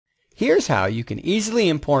Here's how you can easily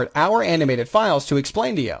import our animated files to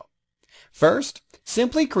Explaindio. First,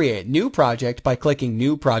 simply create New Project by clicking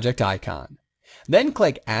New Project icon. Then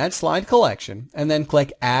click Add Slide Collection, and then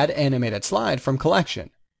click Add Animated Slide from Collection.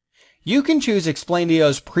 You can choose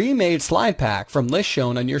Explaindio's pre-made slide pack from list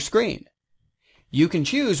shown on your screen. You can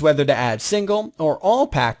choose whether to add single or all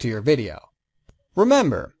pack to your video.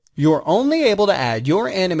 Remember, you're only able to add your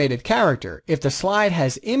animated character if the slide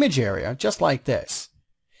has image area just like this.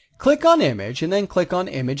 Click on Image and then click on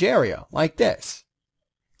Image Area like this.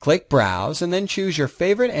 Click Browse and then choose your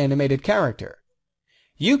favorite animated character.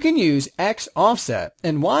 You can use X offset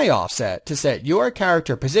and Y offset to set your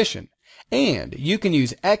character position, and you can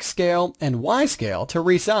use X scale and Y scale to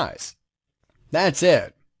resize. That's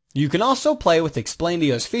it. You can also play with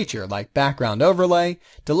Explaindio's feature like background overlay,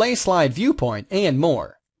 delay slide viewpoint, and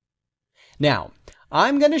more. Now,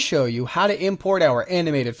 I'm going to show you how to import our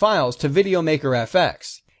animated files to VideoMaker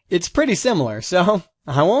FX. It's pretty similar, so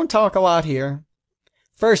I won't talk a lot here.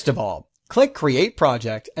 First of all, click Create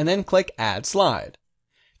Project and then click Add Slide.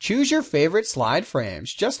 Choose your favorite slide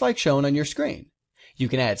frames just like shown on your screen. You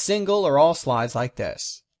can add single or all slides like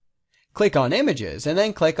this. Click on Images and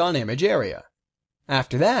then click on Image Area.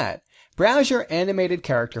 After that, browse your animated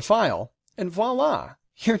character file, and voila,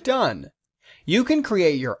 you're done. You can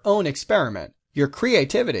create your own experiment. Your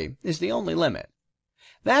creativity is the only limit.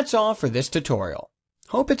 That's all for this tutorial.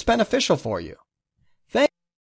 Hope it's beneficial for you.